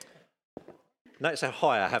Notice how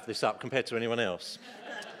high I have this up compared to anyone else.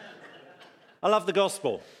 I love the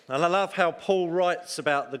gospel, and I love how Paul writes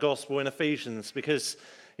about the gospel in Ephesians, because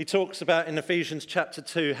he talks about in Ephesians chapter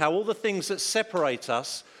 2 how all the things that separate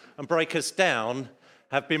us and break us down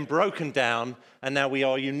have been broken down, and now we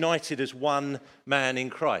are united as one man in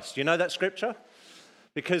Christ. You know that scripture?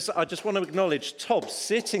 Because I just want to acknowledge Tob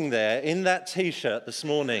sitting there in that t-shirt this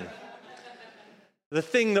morning. The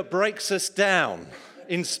thing that breaks us down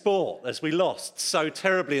in sport, as we lost so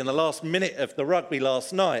terribly in the last minute of the rugby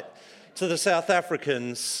last night to the South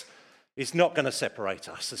Africans, is not going to separate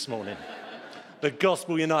us this morning. The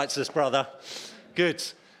gospel unites us, brother. Good.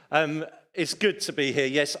 It's good to be here.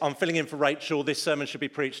 Yes, I'm filling in for Rachel. This sermon should be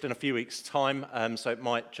preached in a few weeks' time, so it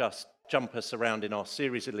might just jump us around in our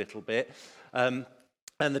series a little bit. And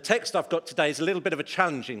the text I've got today is a little bit of a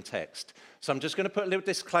challenging text. So I'm just going to put a little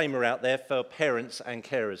disclaimer out there for parents and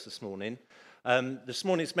carers this morning. This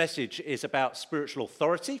morning's message is about spiritual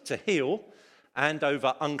authority to heal and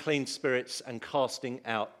over unclean spirits and casting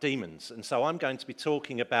out demons. And so I'm going to be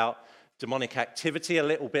talking about demonic activity a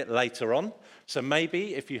little bit later on. So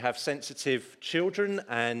maybe if you have sensitive children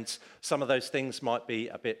and some of those things might be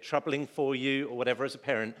a bit troubling for you or whatever as a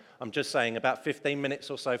parent, I'm just saying about 15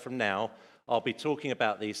 minutes or so from now, I'll be talking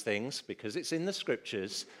about these things because it's in the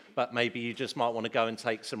scriptures, but maybe you just might want to go and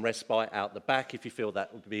take some respite out the back if you feel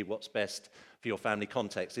that would be what's best for your family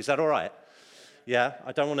context. Is that all right? Yeah,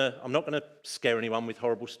 I'm not going to scare anyone with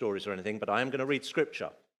horrible stories or anything, but I am going to read scripture.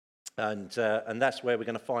 And that's where we're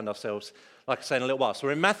going to find ourselves, like I say, in a little while. So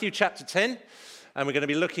we're in Matthew chapter 10, and we're going to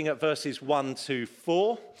be looking at verses 1 to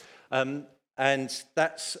 4. And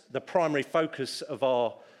that's the primary focus of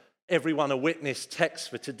our Everyone a Witness text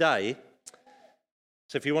for today.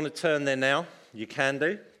 So if you want to turn there now, you can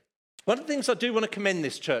do. One of the things I do want to commend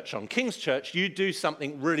this church on, King's Church, you do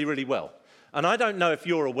something really, really well. And I don't know if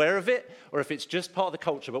you're aware of it or if it's just part of the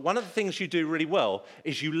culture, but one of the things you do really well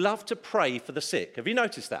is you love to pray for the sick. Have you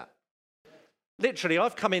noticed that? Literally,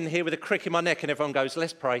 I've come in here with a crick in my neck and everyone goes,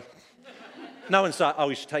 let's pray. No one's like, oh,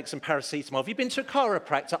 you should take some paracetamol. Have you been to a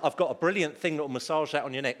chiropractor? I've got a brilliant thing that will massage that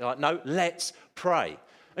on your neck. They're like, no, let's pray.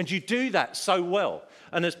 And you do that so well.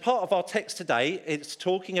 And as part of our text today, it's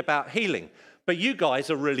talking about healing. But you guys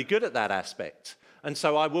are really good at that aspect. And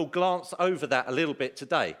so I will glance over that a little bit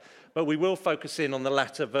today. But we will focus in on the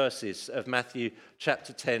latter verses of Matthew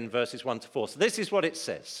chapter 10, verses 1 to 4. So this is what it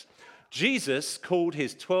says. Jesus called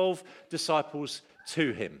his 12 disciples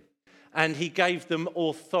to him, and he gave them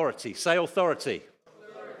authority. Say authority.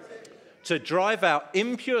 To drive out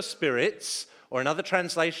impure spirits, or in other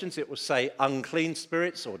translations it will say unclean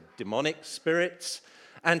spirits or demonic spirits,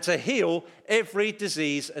 and to heal every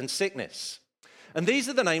disease and sickness. And these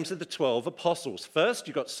are the names of the 12 apostles. First,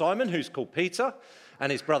 you've got Simon, who's called Peter,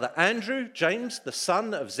 and his brother Andrew, James, the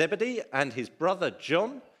son of Zebedee, and his brother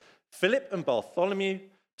John, Philip and Bartholomew,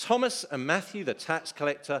 Thomas and Matthew, the tax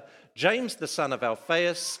collector, James, the son of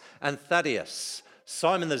Alphaeus, and Thaddeus,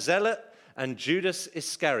 Simon the Zealot, and Judas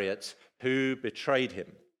Iscariot, who betrayed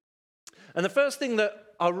him. And the first thing that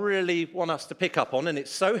I really want us to pick up on, and it's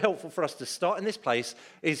so helpful for us to start in this place,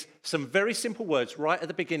 is some very simple words right at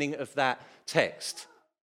the beginning of that text.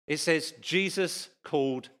 It says, Jesus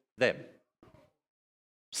called them.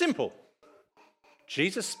 Simple.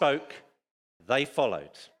 Jesus spoke, they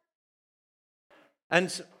followed.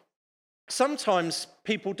 And sometimes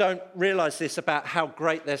people don't realize this about how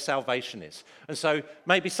great their salvation is. And so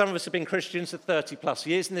maybe some of us have been Christians for 30 plus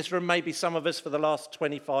years in this room, maybe some of us for the last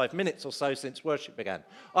 25 minutes or so since worship began.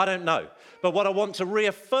 I don't know. But what I want to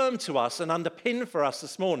reaffirm to us and underpin for us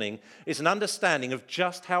this morning is an understanding of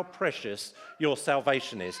just how precious your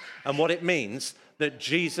salvation is and what it means that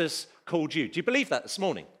Jesus called you. Do you believe that this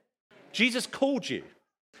morning? Jesus called you.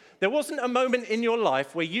 There wasn't a moment in your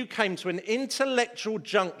life where you came to an intellectual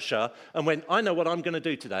juncture and went, I know what I'm going to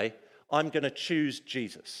do today. I'm going to choose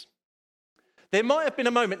Jesus. There might have been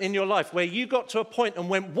a moment in your life where you got to a point and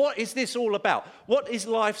went, what is this all about? What is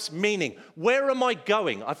life's meaning? Where am I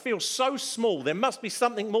going? I feel so small. There must be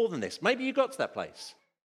something more than this. Maybe you got to that place.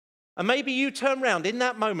 And maybe you turned around in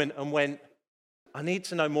that moment and went, I need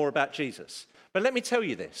to know more about Jesus. But let me tell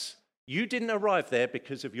you this. You didn't arrive there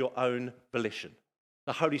because of your own volition.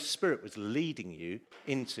 The Holy Spirit was leading you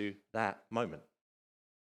into that moment.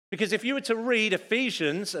 Because if you were to read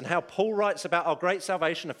Ephesians and how Paul writes about our great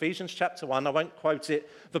salvation, Ephesians chapter 1, I won't quote it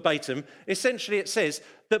verbatim, essentially it says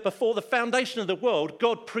that before the foundation of the world,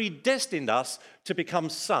 God predestined us to become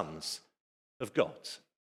sons of God.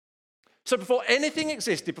 So before anything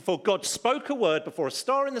existed, before God spoke a word, before a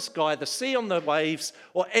star in the sky, the sea on the waves,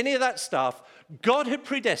 or any of that stuff, God had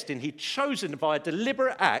predestined, he'd chosen by a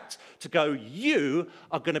deliberate act to go, you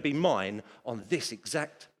are going to be mine on this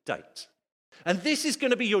exact date. And this is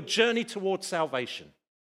going to be your journey towards salvation.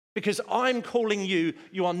 Because I'm calling you,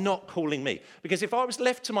 you are not calling me. Because if I was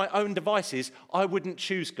left to my own devices, I wouldn't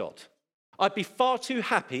choose God. I'd be far too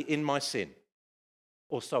happy in my sin.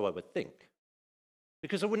 Or so I would think.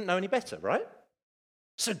 Because I wouldn't know any better, right?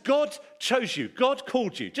 So God chose you. God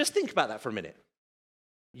called you. Just think about that for a minute.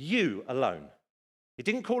 You alone. He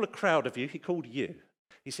didn't call a crowd of you. He called you.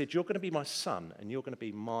 He said, you're going to be my son and you're going to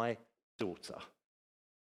be my daughter.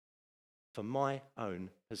 For my own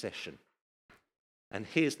possession. And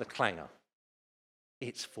here's the clanger.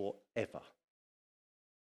 It's forever.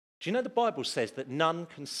 Do you know the Bible says that none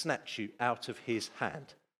can snatch you out of his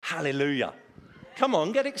hand? Hallelujah. Come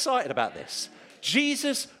on, get excited about this.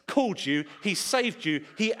 Jesus called you, he saved you,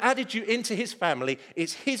 he added you into his family.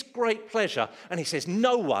 It's his great pleasure. And he says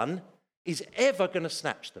no one is ever going to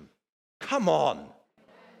snatch them. Come on.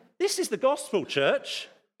 This is the gospel, church.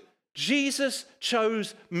 Jesus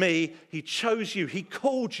chose me, he chose you, he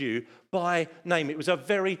called you by name. It was a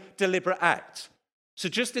very deliberate act. So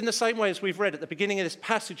just in the same way as we've read at the beginning of this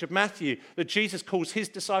passage of Matthew that Jesus calls his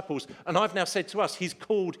disciples, and I've now said to us, he's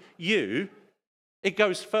called you, it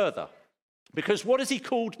goes further. Because what has he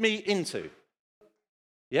called me into?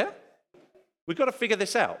 Yeah? We've got to figure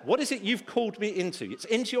this out. What is it you've called me into? It's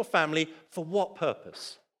into your family for what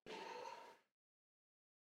purpose?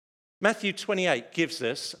 Matthew 28 gives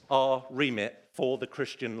us our remit for the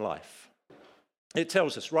Christian life. It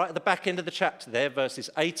tells us right at the back end of the chapter there, verses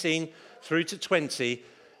 18 through to 20,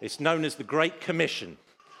 it's known as the Great Commission.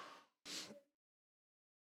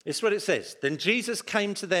 It's what it says. Then Jesus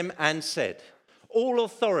came to them and said, all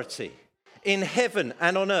authority in heaven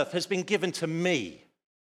and on earth has been given to me.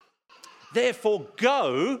 Therefore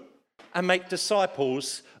go and make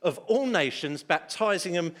disciples of all nations,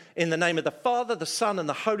 baptizing them in the name of the Father, the Son, and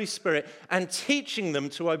the Holy Spirit, and teaching them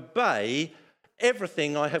to obey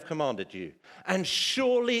everything I have commanded you. And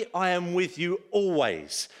surely I am with you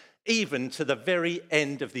always, even to the very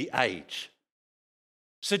end of the age.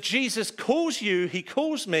 So Jesus calls you, he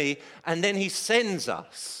calls me, and then he sends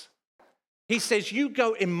us. He says, you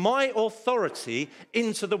go in my authority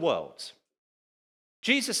into the world.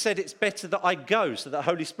 Jesus said it's better that I go so that the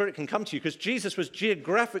Holy Spirit can come to you, because Jesus was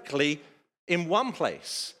geographically in one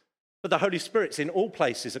place, but the Holy Spirit's in all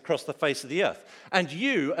places across the face of the earth. And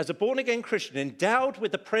you, as a born-again Christian, endowed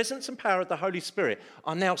with the presence and power of the Holy Spirit,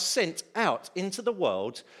 are now sent out into the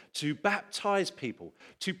world to baptize people,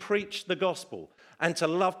 to preach the gospel, and to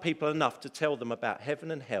love people enough to tell them about heaven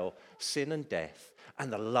and hell, sin and death,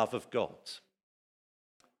 and the love of God.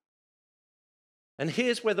 And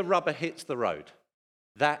here's where the rubber hits the road.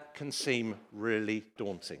 That can seem really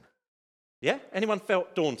daunting. Yeah? Anyone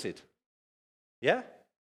felt daunted? Yeah?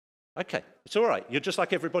 Okay, it's all right. You're just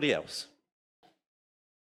like everybody else.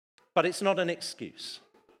 But it's not an excuse.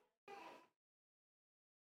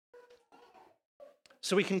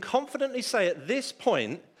 So we can confidently say at this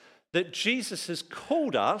point that Jesus has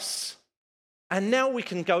called us, and now we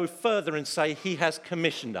can go further and say he has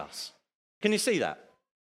commissioned us. Can you see that?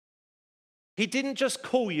 He didn't just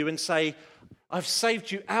call you and say, I've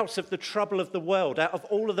saved you out of the trouble of the world, out of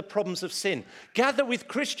all of the problems of sin. Gather with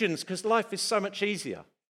Christians because life is so much easier.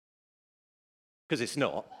 Because it's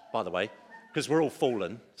not, by the way, because we're all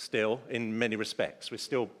fallen still in many respects. We're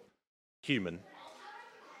still human.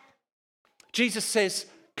 Jesus says,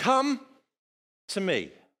 come to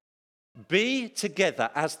me. Be together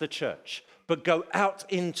as the church, but go out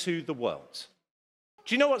into the world.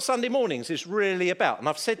 Do you know what Sunday mornings is really about? And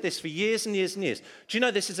I've said this for years and years and years. Do you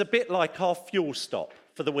know this is a bit like our fuel stop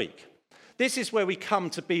for the week? This is where we come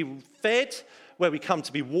to be fed, where we come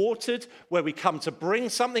to be watered, where we come to bring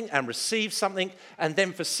something and receive something. And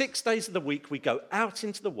then for 6 days of the week, we go out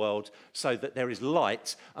into the world so that there is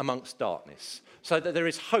light amongst darkness, so that there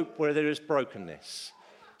is hope where there is brokenness,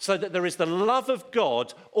 so that there is the love of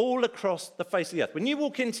God all across the face of the earth. When you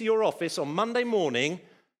walk into your office on Monday morning,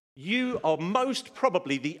 you are most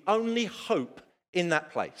probably the only hope in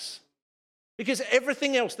that place. Because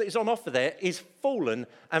everything else that is on offer there is fallen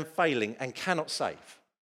and failing and cannot save.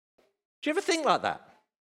 Do you ever think like that?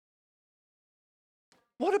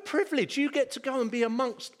 What a privilege. You get to go and be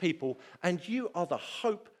amongst people and you are the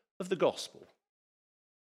hope of the gospel.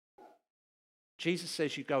 Jesus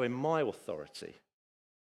says you go in my authority.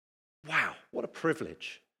 Wow, what a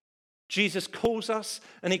privilege. Jesus calls us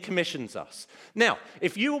and he commissions us. Now,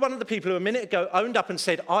 if you were one of the people who a minute ago owned up and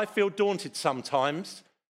said, I feel daunted sometimes,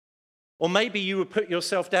 Or maybe you would put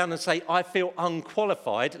yourself down and say, I feel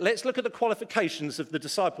unqualified. Let's look at the qualifications of the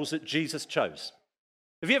disciples that Jesus chose.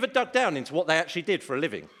 Have you ever dug down into what they actually did for a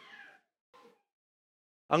living?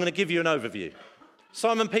 I'm going to give you an overview.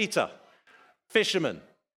 Simon Peter, fisherman.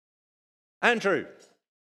 Andrew,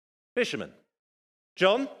 fisherman.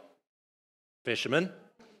 John, fisherman.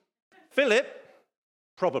 Philip,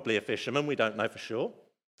 probably a fisherman, we don't know for sure.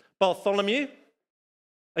 Bartholomew,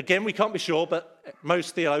 again, we can't be sure, but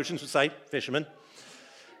most theologians would say fisherman.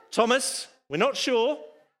 Thomas, we're not sure,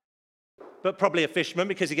 but probably a fisherman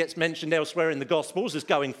because he gets mentioned elsewhere in the Gospels as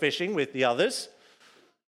going fishing with the others.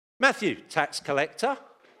 Matthew, tax collector.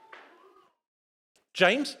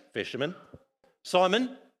 James, fisherman.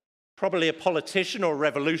 Simon, probably a politician or a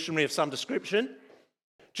revolutionary of some description.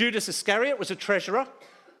 Judas Iscariot was a treasurer.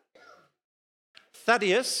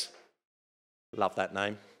 Thaddeus, love that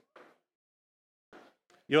name.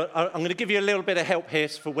 I'm going to give you a little bit of help here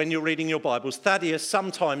for when you're reading your Bibles. Thaddeus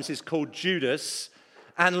sometimes is called Judas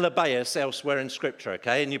and Lebbaeus elsewhere in Scripture,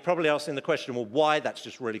 okay? And you're probably asking the question, well, why? That's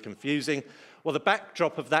just really confusing. Well, the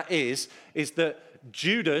backdrop of that is that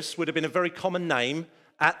Judas would have been a very common name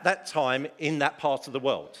at that time in that part of the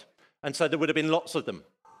world. And so there would have been lots of them.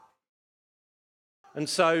 And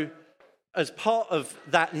so as part of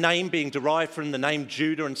that name being derived from the name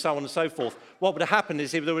Judah and so on and so forth, what would have happened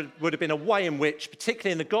is there would have been a way in which,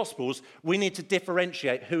 particularly in the Gospels, we need to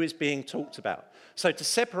differentiate who is being talked about. So to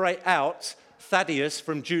separate out Thaddeus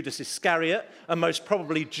from Judas Iscariot, and most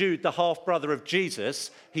probably Jude, the half-brother of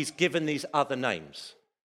Jesus, he's given these other names.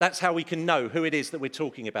 That's how we can know who it is that we're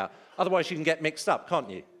talking about. Otherwise, you can get mixed up, can't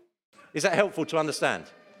you? Is that helpful to understand?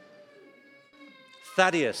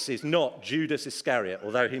 Thaddeus is not Judas Iscariot,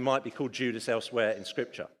 although he might be called Judas elsewhere in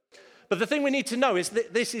Scripture. But the thing we need to know is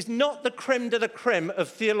that this is not the creme de la creme of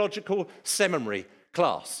theological seminary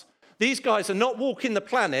class. These guys are not walking the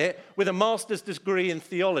planet with a master's degree in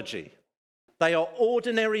theology. They are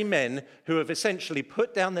ordinary men who have essentially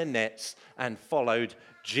put down their nets and followed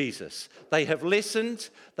Jesus. They have listened,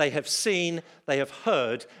 they have seen, they have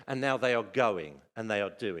heard, and now they are going and they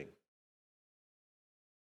are doing.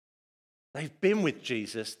 They've been with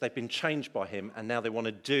Jesus, they've been changed by him, and now they want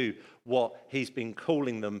to do what he's been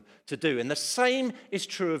calling them to do. And the same is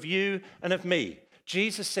true of you and of me.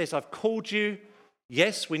 Jesus says, I've called you.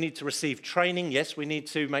 Yes, we need to receive training. Yes, we need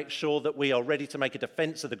to make sure that we are ready to make a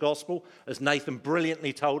defense of the gospel, as Nathan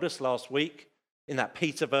brilliantly told us last week in that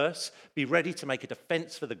Peter verse. Be ready to make a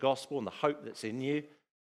defense for the gospel and the hope that's in you.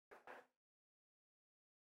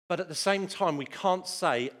 But at the same time, we can't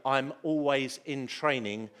say, I'm always in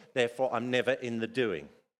training, therefore I'm never in the doing.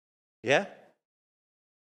 Yeah?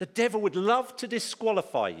 The devil would love to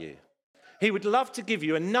disqualify you. He would love to give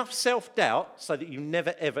you enough self-doubt so that you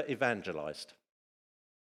never, ever evangelized.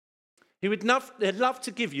 He would love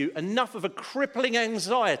to give you enough of a crippling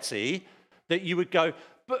anxiety that you would go,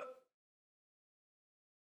 but...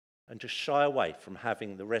 and just shy away from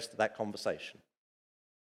having the rest of that conversation.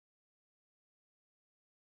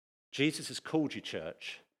 Jesus has called you,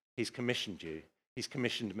 church. He's commissioned you. He's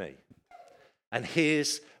commissioned me. And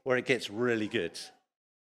here's where it gets really good.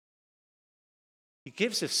 He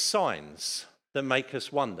gives us signs that make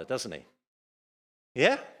us wonder, doesn't he?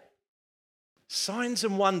 Yeah? Signs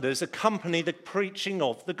and wonders accompany the preaching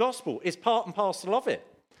of the gospel. It's part and parcel of it.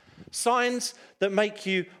 Signs that make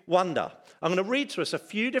you wonder. I'm going to read to us a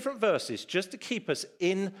few different verses just to keep us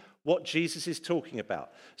in what Jesus is talking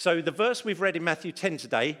about. So the verse we've read in Matthew 10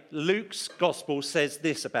 today, Luke's gospel says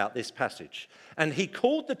this about this passage. And he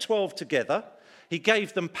called the 12 together. He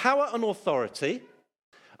gave them power and authority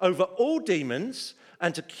over all demons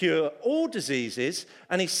and to cure all diseases.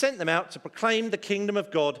 And he sent them out to proclaim the kingdom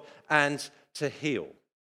of God and to heal.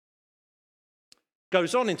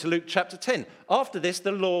 Goes on into Luke chapter 10. After this,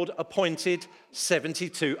 the Lord appointed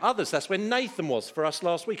 72 others. That's where Nathan was for us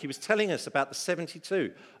last week. He was telling us about the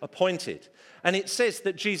 72 appointed. And it says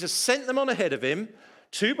that Jesus sent them on ahead of him,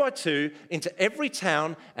 2 by 2, into every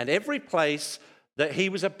town and every place that he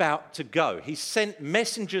was about to go. He sent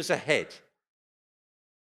messengers ahead.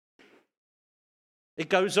 It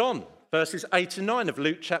goes on. Verses 8 and 9 of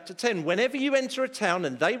Luke chapter 10. Whenever you enter a town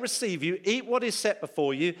and they receive you, eat what is set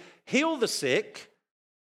before you, heal the sick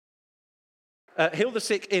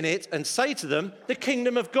in it, and say to them, the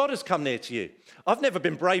kingdom of God has come near to you. I've never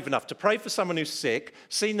been brave enough to pray for someone who's sick,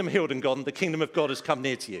 seen them healed and gone, the kingdom of God has come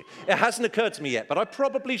near to you. It hasn't occurred to me yet, but I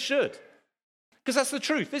probably should. Because that's the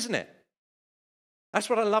truth, isn't it? That's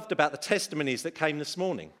what I loved about the testimonies that came this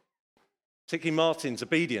morning. Particularly Martin's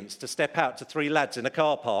obedience to step out to 3 lads in a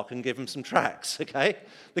car park and give them some tracts, okay?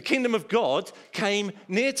 The kingdom of God came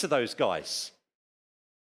near to those guys.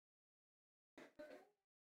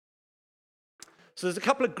 So there's a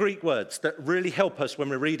couple of Greek words that really help us when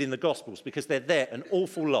we're reading the Gospels because they're there an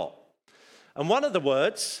awful lot. And one of the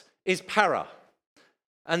words is para.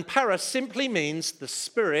 And para simply means the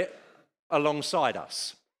Spirit alongside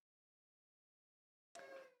us.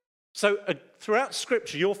 So throughout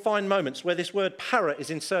Scripture, you'll find moments where this word para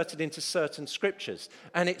is inserted into certain Scriptures,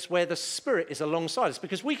 and it's where the Spirit is alongside us,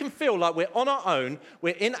 because we can feel like we're on our own,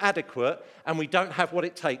 we're inadequate, and we don't have what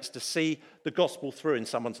it takes to see the gospel through in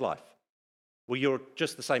someone's life. Well, you're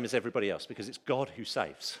just the same as everybody else, because it's God who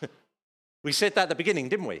saves. We said that at the beginning,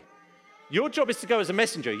 didn't we? Your job is to go as a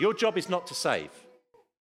messenger. Your job is not to save.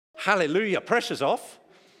 Hallelujah, pressure's off.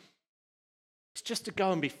 It's just to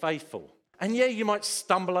go and be faithful. And yeah, you might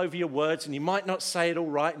stumble over your words and you might not say it all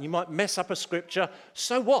right and you might mess up a scripture.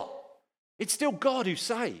 So what? It's still God who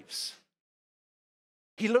saves.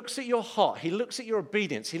 He looks at your heart. He looks at your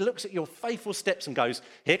obedience. He looks at your faithful steps and goes,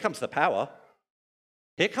 here comes the power.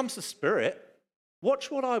 Here comes the Spirit.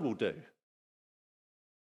 Watch what I will do.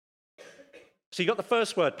 So you got the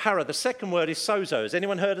first word, para. The second word is sozo. Has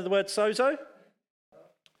anyone heard of the word sozo?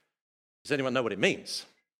 Does anyone know what it means?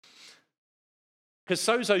 Because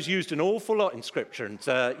sozo is used an awful lot in Scripture, and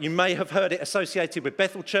you may have heard it associated with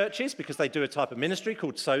Bethel churches because they do a type of ministry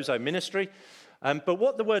called sozo ministry. But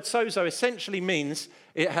what the word sozo essentially means,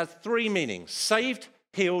 it has three meanings: saved,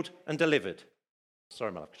 healed, and delivered.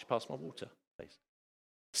 Sorry, Mark, could you pass my water, please?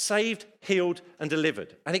 Saved, healed, and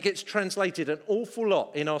delivered. And it gets translated an awful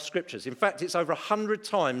lot in our Scriptures. In fact, it's over 100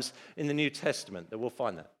 times in the New Testament that we'll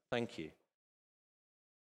find that. Thank you.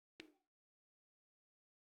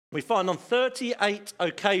 We find on 38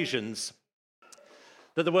 occasions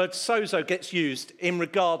that the word sozo gets used in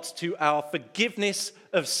regards to our forgiveness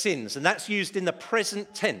of sins, and that's used in the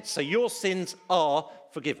present tense. So your sins are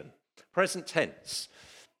forgiven. Present tense.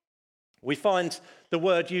 We find the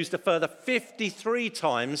word used a further 53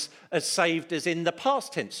 times as saved as in the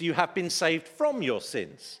past tense. You have been saved from your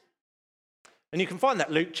sins. And you can find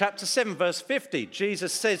that Luke chapter 7, verse 50.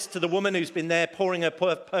 Jesus says to the woman who's been there pouring her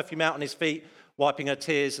perfume out on his feet, wiping her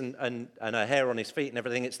tears and her hair on his feet and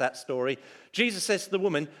everything. It's that story. Jesus says to the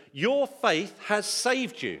woman, your faith has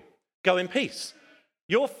saved you. Go in peace.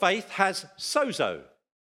 Your faith has sozo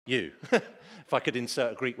you. If I could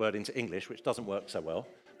insert a Greek word into English, which doesn't work so well.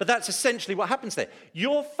 But that's essentially what happens there.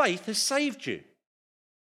 Your faith has saved you.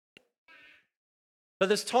 But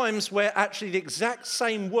there's times where actually the exact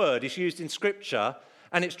same word is used in Scripture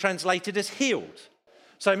and it's translated as healed.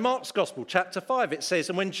 So in Mark's Gospel, chapter 5, it says,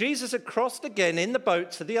 and when Jesus had crossed again in the boat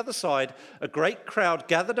to the other side, a great crowd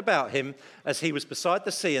gathered about him as he was beside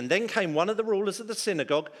the sea. And then came one of the rulers of the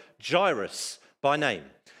synagogue, Jairus by name.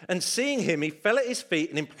 And seeing him, he fell at his feet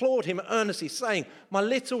and implored him earnestly, saying, my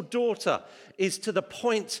little daughter is to the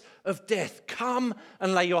point of death. Come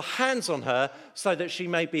and lay your hands on her so that she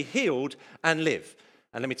may be healed and live.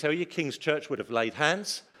 And let me tell you, King's Church would have laid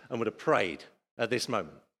hands and would have prayed at this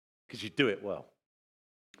moment because you do it well.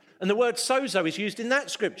 And the word sozo is used in that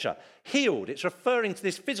scripture, healed. It's referring to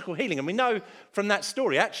this physical healing. And we know from that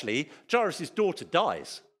story, actually, Jairus' daughter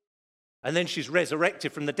dies. And then she's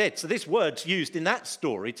resurrected from the dead. So this word's used in that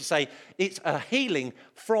story to say it's a healing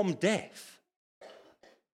from death.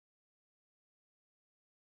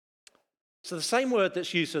 So the same word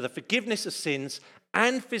that's used for the forgiveness of sins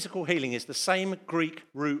and physical healing is the same Greek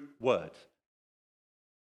root word.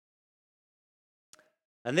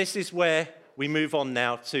 And this is where we move on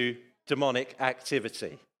now to demonic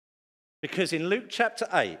activity. Because in Luke chapter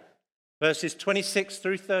 8, verses 26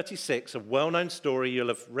 through 36, a well-known story, you'll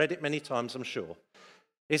have read it many times, I'm sure.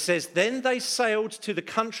 It says, then they sailed to the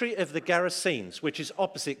country of the Gerasenes, which is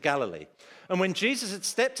opposite Galilee. And when Jesus had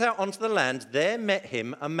stepped out onto the land, there met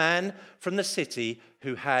him a man from the city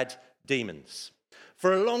who had demons.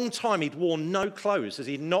 For a long time he'd worn no clothes, as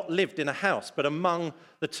he'd not lived in a house, but among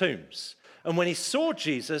the tombs. And when he saw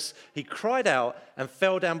Jesus, he cried out and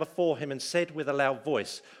fell down before him and said with a loud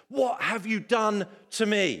voice, what have you done to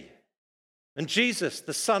me? And Jesus,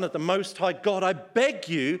 the Son of the Most High God, I beg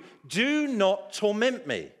you, do not torment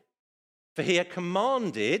me. For he had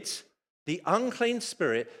commanded the unclean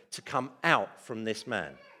spirit to come out from this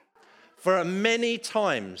man. For many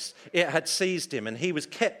times it had seized him, and he was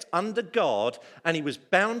kept under guard, and he was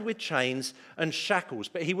bound with chains and shackles.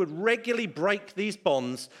 But he would regularly break these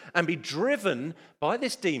bonds and be driven by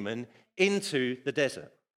this demon into the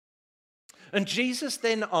desert. And Jesus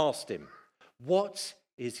then asked him, what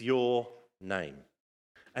is your name?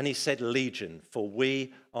 And he said, Legion, for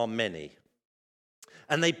we are many.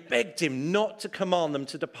 And they begged him not to command them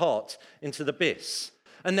to depart into the abyss.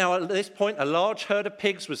 And now at this point, a large herd of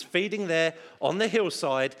pigs was feeding there on the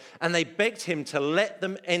hillside, and they begged him to let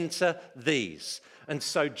them enter these. And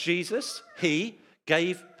so Jesus, he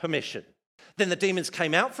gave permission. Then the demons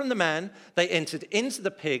came out from the man, they entered into the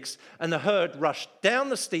pigs, and the herd rushed down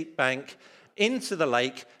the steep bank into the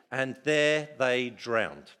lake, and there they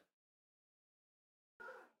drowned.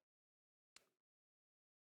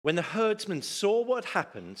 When the herdsmen saw what had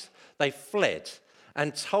happened, they fled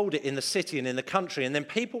and told it in the city and in the country. And then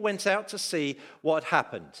people went out to see what had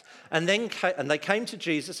happened. And they came to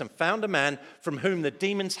Jesus and found a man from whom the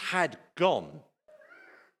demons had gone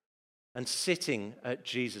and sitting at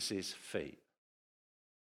Jesus' feet,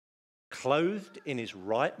 clothed in his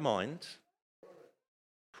right mind.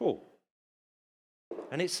 Cool.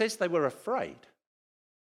 And it says they were afraid.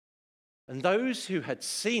 And those who had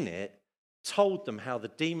seen it told them how the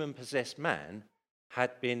demon-possessed man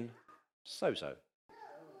had been sozo,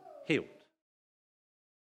 healed,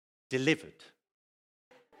 delivered.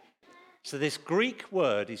 So this Greek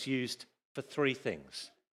word is used for three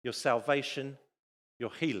things: your salvation,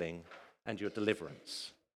 your healing, and your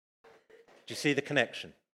deliverance. Do you see the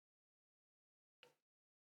connection?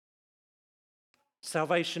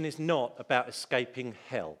 Salvation is not about escaping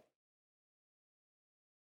hell.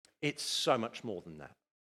 It's so much more than that.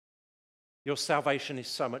 Your salvation is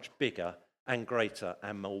so much bigger and greater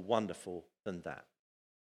and more wonderful than that.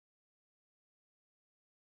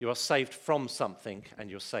 You are saved from something, and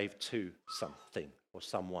you're saved to something or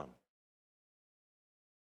someone.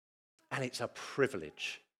 And it's a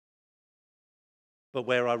privilege. But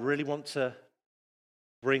where I really want to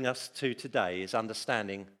bring us to today is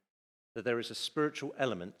understanding that there is a spiritual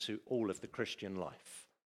element to all of the Christian life.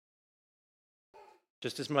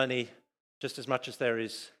 Just as much as there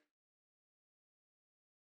is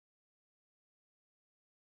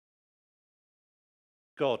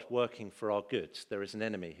God working for our good, there is an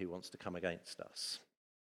enemy who wants to come against us.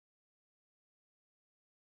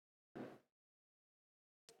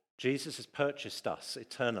 Jesus has purchased us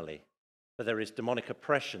eternally, but there is demonic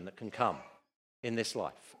oppression that can come in this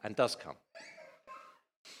life and does come.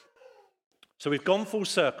 So we've gone full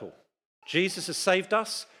circle. Jesus has saved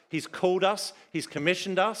us, he's called us, he's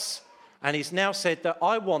commissioned us, and he's now said that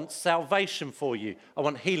I want salvation for you, I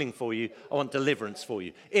want healing for you, I want deliverance for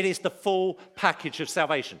you. It is the full package of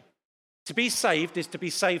salvation. To be saved is to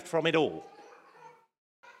be saved from it all.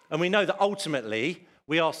 And we know that ultimately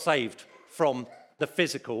we are saved from the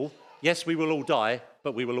physical. Yes, we will all die,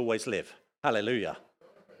 but we will always live. Hallelujah.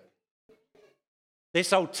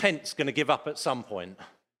 This old tent's going to give up at some point.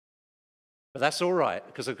 But that's all right,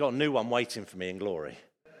 because I've got a new one waiting for me in glory.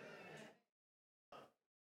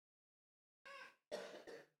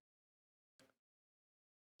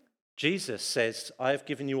 Jesus says, I have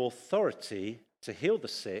given you authority to heal the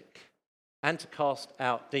sick and to cast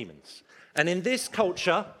out demons. And in this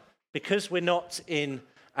culture, because we're not in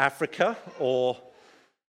Africa or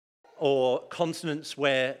continents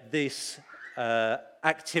where this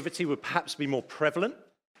activity would perhaps be more prevalent,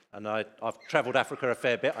 and I've travelled Africa a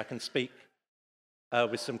fair bit, I can speak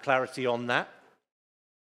with some clarity on that.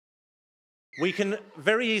 We can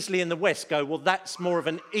very easily in the West go, well, that's more of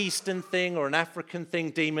an Eastern thing or an African thing,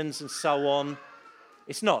 demons and so on.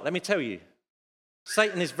 It's not. Let me tell you,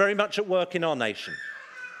 Satan is very much at work in our nation.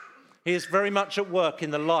 He is very much at work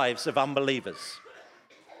in the lives of unbelievers.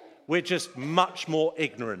 We're just much more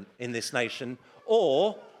ignorant in this nation,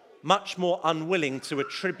 or much more unwilling to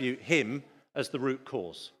attribute him as the root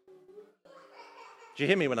cause. Do you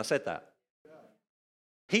hear me when I said that?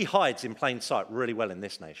 He hides in plain sight really well in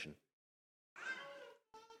this nation.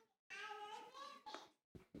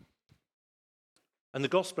 And the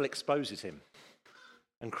gospel exposes him.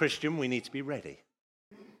 And Christian, we need to be ready.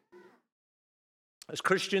 As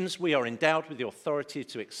Christians, we are endowed with the authority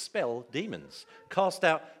to expel demons, cast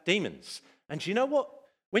out demons. And do you know what?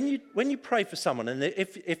 When you pray for someone, and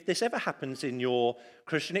if this ever happens in your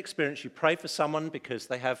Christian experience, you pray for someone because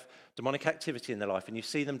they have demonic activity in their life and you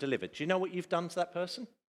see them delivered, do you know what you've done to that person?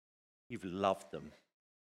 You've loved them.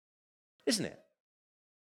 Isn't it?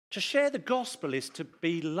 To share the gospel is to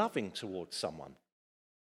be loving towards someone.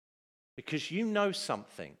 Because you know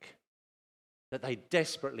something that they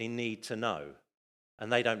desperately need to know,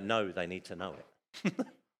 and they don't know they need to know it.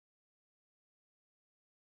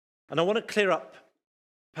 And I want to clear up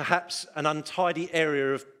perhaps an untidy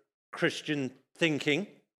area of Christian thinking,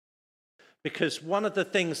 because one of the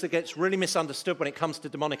things that gets really misunderstood when it comes to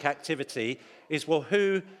demonic activity is, well,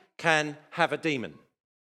 who can have a demon?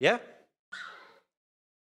 Yeah?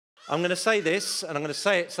 I'm going to say this, and I'm going to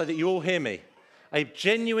say it so that you all hear me. A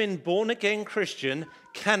genuine born-again Christian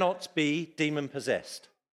cannot be demon-possessed.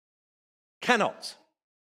 Cannot.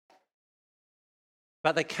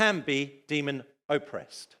 But they can be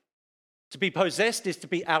demon-oppressed. To be possessed is to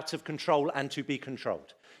be out of control and to be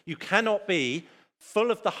controlled. You cannot be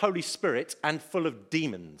full of the Holy Spirit and full of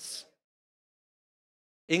demons.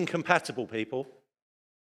 Incompatible, people.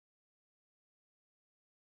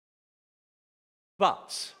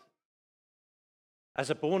 But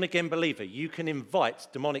as a born-again believer, you can invite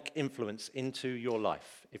demonic influence into your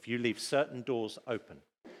life if you leave certain doors open,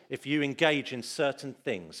 if you engage in certain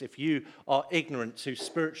things, if you are ignorant to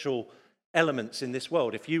spiritual elements in this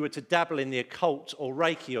world, if you were to dabble in the occult or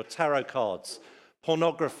Reiki or tarot cards,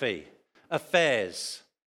 pornography, affairs,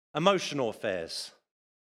 emotional affairs.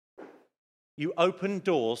 You open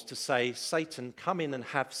doors to say, Satan, come in and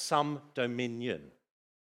have some dominion.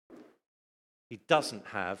 He doesn't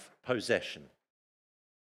have possession.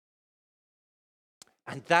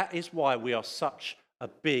 And that is why we are such a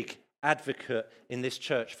big advocate in this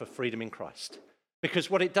church for freedom in Christ. Because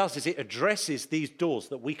what it does is it addresses these doors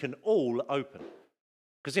that we can all open.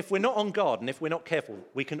 Because if we're not on guard and if we're not careful,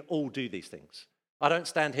 we can all do these things. I don't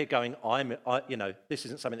stand here going, this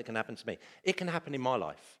isn't something that can happen to me. It can happen in my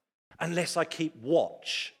life, unless I keep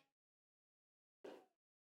watch.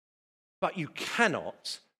 But you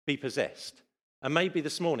cannot be possessed. And maybe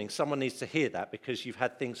this morning someone needs to hear that because you've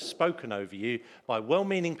had things spoken over you by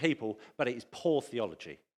well-meaning people, but it is poor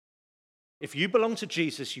theology. If you belong to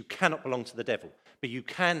Jesus, you cannot belong to the devil, but you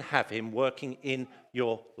can have him working in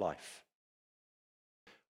your life.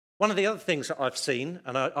 One of the other things that I've seen,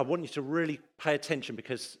 and I want you to really pay attention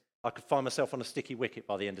because I could find myself on a sticky wicket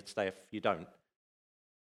by the end of today if you don't.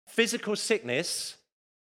 Physical sickness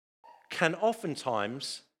can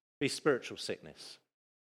oftentimes be spiritual sickness.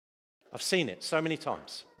 I've seen it so many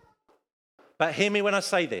times. But hear me when I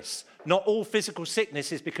say this. Not all physical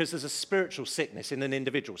sickness is because there's a spiritual sickness in an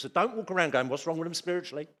individual. So don't walk around going, what's wrong with them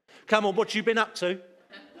spiritually? Come on, what you been up to?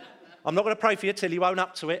 I'm not going to pray for you till you own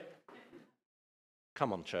up to it.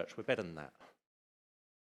 Come on, church, we're better than that.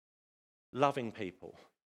 Loving people.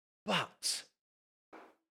 But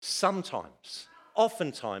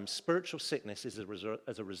oftentimes, spiritual sickness is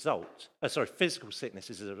physical sickness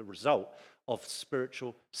is a result of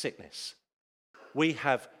spiritual sickness. We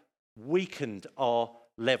have weakened our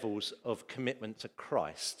levels of commitment to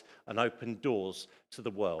Christ and opened doors to the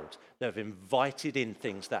world. They have invited in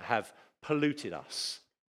things that have polluted us,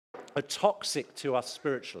 are toxic to us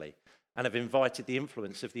spiritually, and have invited the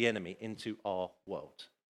influence of the enemy into our world.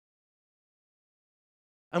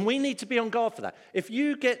 And we need to be on guard for that. If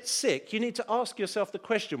you get sick, you need to ask yourself the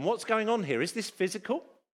question, what's going on here? Is this physical?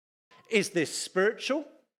 Is this spiritual?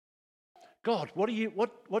 God, what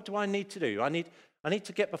do I need to do? I need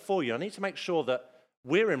to get before you. I need to make sure that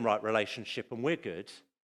we're in right relationship and we're good.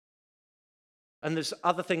 And there's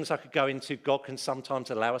other things I could go into. God can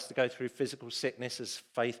sometimes allow us to go through physical sickness as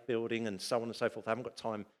faith building and so on and so forth. I haven't got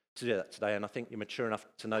time to do that today, and I think you're mature enough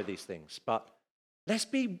to know these things. But let's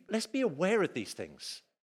be aware of these things.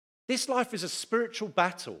 This life is a spiritual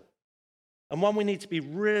battle, and one we need to be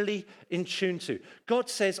really in tune to. God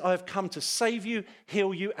says, I have come to save you,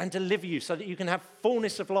 heal you, and deliver you so that you can have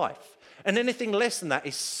fullness of life. And anything less than that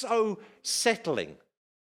is so settling.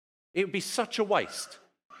 It would be such a waste.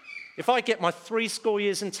 If I get my 70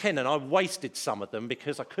 years and 10 and I wasted some of them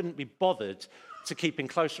because I couldn't be bothered to keep in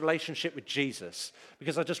close relationship with Jesus,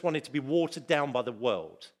 because I just wanted to be watered down by the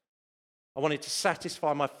world. I wanted to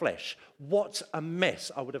satisfy my flesh. What a mess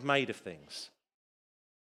I would have made of things.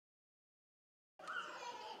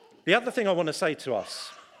 The other thing I want to say to us,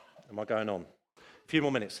 am I going on? A few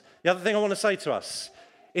more minutes. The other thing I want to say to us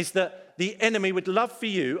is that the enemy would love for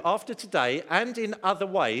you after today and in other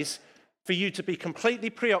ways for you to be completely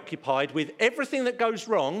preoccupied with everything that goes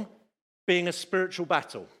wrong being a spiritual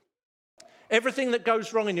battle. Everything that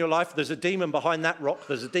goes wrong in your life, there's a demon behind that rock,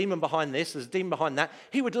 there's a demon behind this, there's a demon behind that.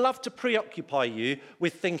 He would love to preoccupy you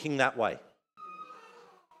with thinking that way.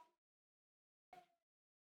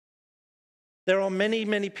 There are many,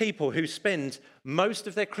 many people who spend most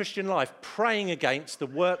of their Christian life praying against the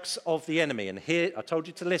works of the enemy. And here, I told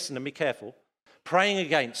you to listen and be careful. Praying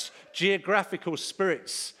against geographical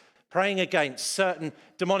spirits, praying against certain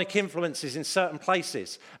demonic influences in certain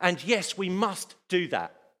places. And yes, we must do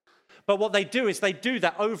that. But what they do is they do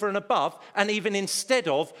that over and above, and even instead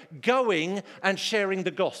of going and sharing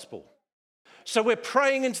the gospel. So we're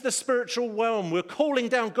praying into the spiritual realm, we're calling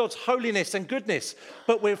down God's holiness and goodness,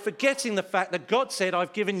 but we're forgetting the fact that God said,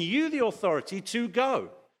 I've given you the authority to go.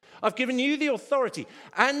 I've given you the authority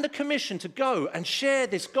and the commission to go and share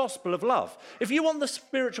this gospel of love. If you want the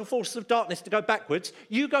spiritual forces of darkness to go backwards,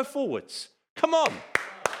 you go forwards. Come on.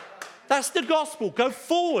 That's the gospel. Go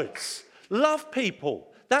forwards. Love people.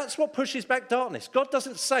 That's what pushes back darkness. God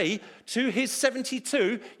doesn't say to his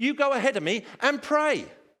 72, you go ahead of me and pray.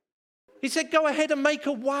 He said, go ahead and make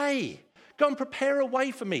a way. Go and prepare a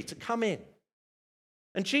way for me to come in.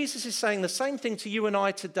 And Jesus is saying the same thing to you and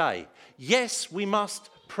I today. Yes, we must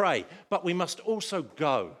pray, but we must also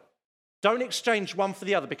go. Don't exchange one for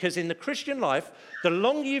the other, because in the Christian life, the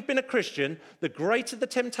longer you've been a Christian, the greater the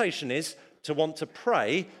temptation is to want to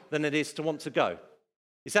pray than it is to want to go.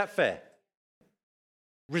 Is that fair?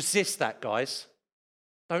 Resist that, guys.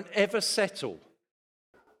 Don't ever settle.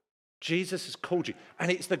 Jesus has called you,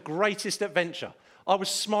 and it's the greatest adventure. I was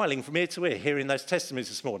smiling from ear to ear hearing those testimonies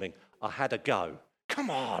this morning. I had a go. Come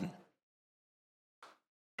on.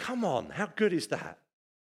 Come on. How good is that?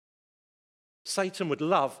 Satan would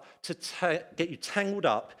love to get you tangled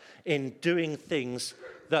up in doing things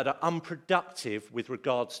that are unproductive with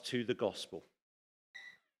regards to the gospel.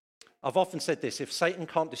 I've often said this: if Satan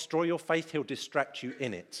can't destroy your faith, he'll distract you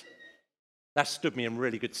in it. That stood me in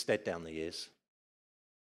really good stead down the years.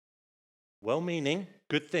 Well-meaning,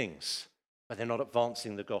 good things, but they're not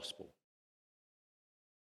advancing the gospel.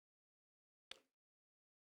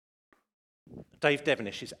 Dave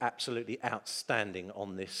Devenish is absolutely outstanding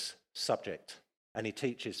on this subject, and he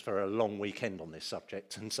teaches for a long weekend on this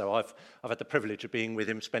subject. And so I've had the privilege of being with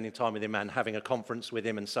him, spending time with him, and having a conference with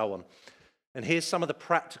him, and so on. And here's some of the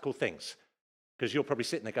practical things, because you're probably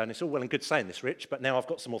sitting there going, it's all well and good saying this, Rich, but now I've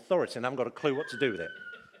got some authority and I haven't got a clue what to do with it.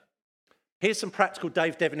 Here's some practical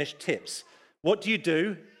Dave Devenish tips. What do you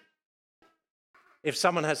do if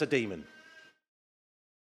someone has a demon?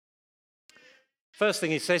 First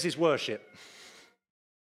thing he says is worship.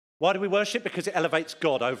 Why do we worship? Because it elevates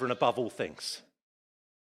God over and above all things.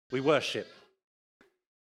 We worship.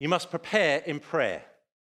 You must prepare in prayer.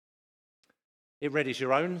 It readies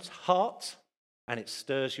your own heart and it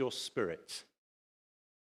stirs your spirit.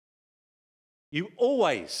 You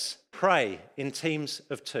always pray in teams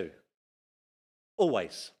of two.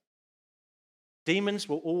 Always. Demons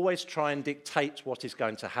will always try and dictate what is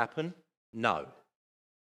going to happen. No.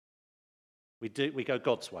 We go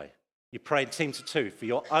God's way. You pray in teams of two for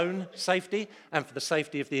your own safety and for the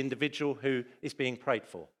safety of the individual who is being prayed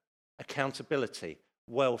for. Accountability,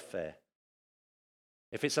 welfare.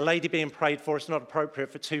 If it's a lady being prayed for, it's not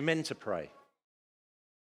appropriate for two men to pray.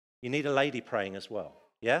 You need a lady praying as well,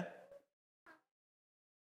 yeah?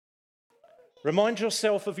 Remind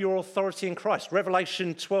yourself of your authority in Christ.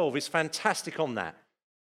 Revelation 12 is fantastic on that.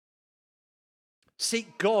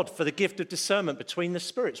 Seek God for the gift of discernment between the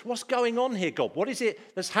spirits. What's going on here, God? What is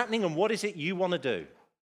it that's happening, and what is it you want to do?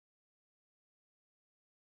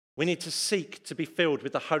 We need to seek to be filled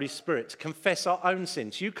with the Holy Spirit, to confess our own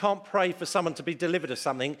sins. You can't pray for someone to be delivered of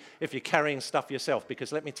something if you're carrying stuff yourself,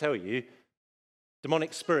 because let me tell you,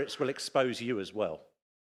 demonic spirits will expose you as well.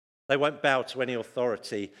 They won't bow to any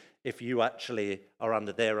authority if you actually are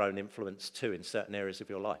under their own influence too in certain areas of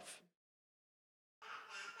your life.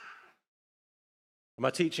 Am I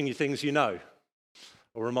teaching you things you know,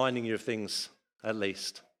 or reminding you of things at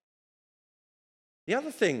least? The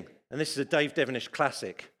other thing, and this is a Dave Devenish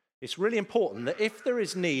classic, it's really important that if there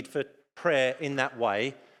is need for prayer in that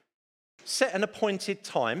way, set an appointed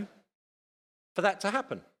time for that to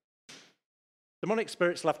happen. Demonic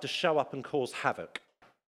spirits love to show up and cause havoc.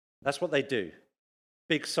 That's what they do.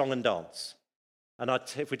 Big song and dance. And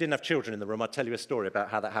if we didn't have children in the room, I'd tell you a story about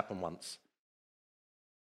how that happened once.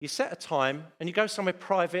 You set a time and you go somewhere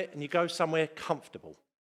private and you go somewhere comfortable.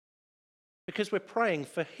 Because we're praying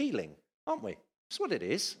for healing, aren't we? That's what it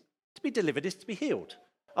is. To be delivered is to be healed.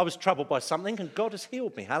 I was troubled by something and God has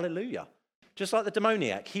healed me. Hallelujah. Just like the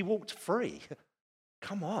demoniac, he walked free.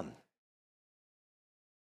 Come on.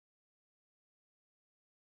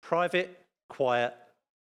 Private, quiet,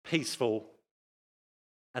 peaceful,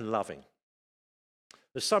 and loving.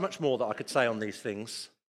 There's so much more that I could say on these things,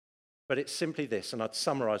 but it's simply this, and I'd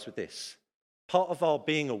summarize with this. Part of our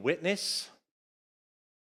being a witness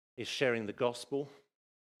is sharing the gospel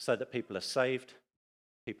so that people are saved,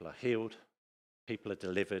 people are healed, people are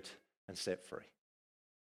delivered and set free.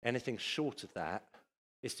 Anything short of that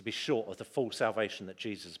is to be short of the full salvation that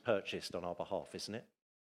Jesus purchased on our behalf, isn't it?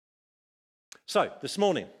 So, this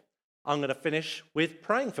morning, I'm going to finish with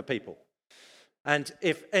praying for people. And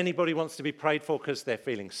if anybody wants to be prayed for because they're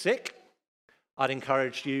feeling sick, I'd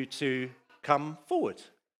encourage you to come forward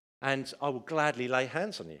and I will gladly lay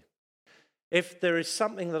hands on you. If there is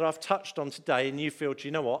something that I've touched on today and you feel, do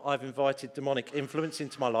you know what, I've invited demonic influence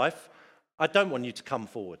into my life, I don't want you to come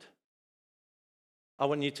forward. I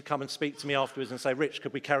want you to come and speak to me afterwards and say, Rich,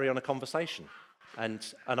 could we carry on a conversation? And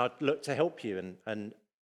I'd look to help you and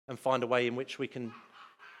find a way in which we can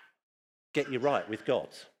get you right with God.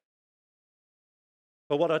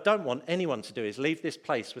 But what I don't want anyone to do is leave this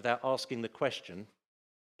place without asking the question,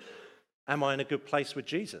 am I in a good place with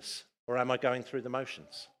Jesus? Or am I going through the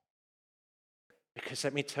motions? Because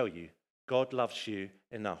let me tell you, God loves you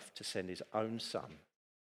enough to send his own son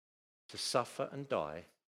to suffer and die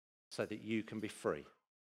so that you can be free.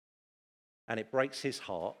 And it breaks his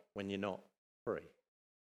heart when you're not free.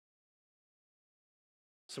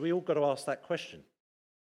 So we all got to ask that question.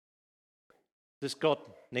 Does God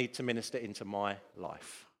need to minister into my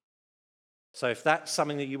life? So if that's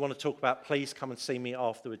something that you want to talk about, please come and see me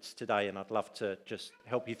afterwards today, and I'd love to just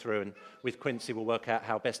help you through, and with Quincy we'll work out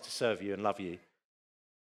how best to serve you and love you.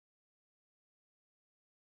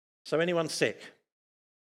 So anyone sick?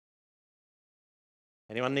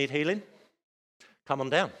 Anyone need healing? Come on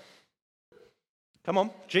down. Come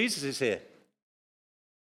on, Jesus is here.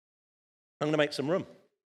 I'm going to make some room.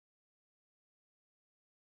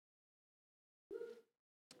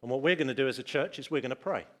 And what we're going to do as a church is we're going to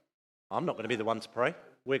pray. I'm not going to be the one to pray.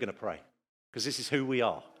 We're going to pray. Because this is who we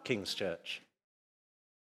are, King's Church.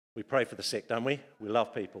 We pray for the sick, don't we? We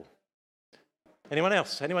love people. Anyone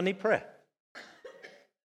else? Anyone need prayer?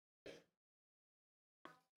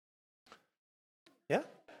 Yeah?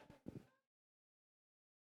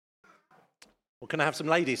 Well, can I have some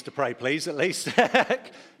ladies to pray, please, at least?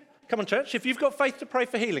 Come on, church. If you've got faith to pray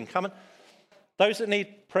for healing, come on. Those that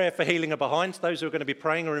need prayer for healing are behind. Those who are going to be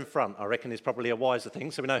praying are in front. I reckon is probably a wiser thing,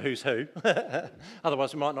 so we know who's who.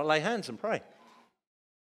 Otherwise, we might not lay hands and pray.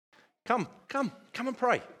 Come and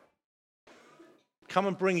pray. Come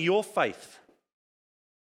and bring your faith.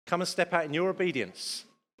 Come and step out in your obedience.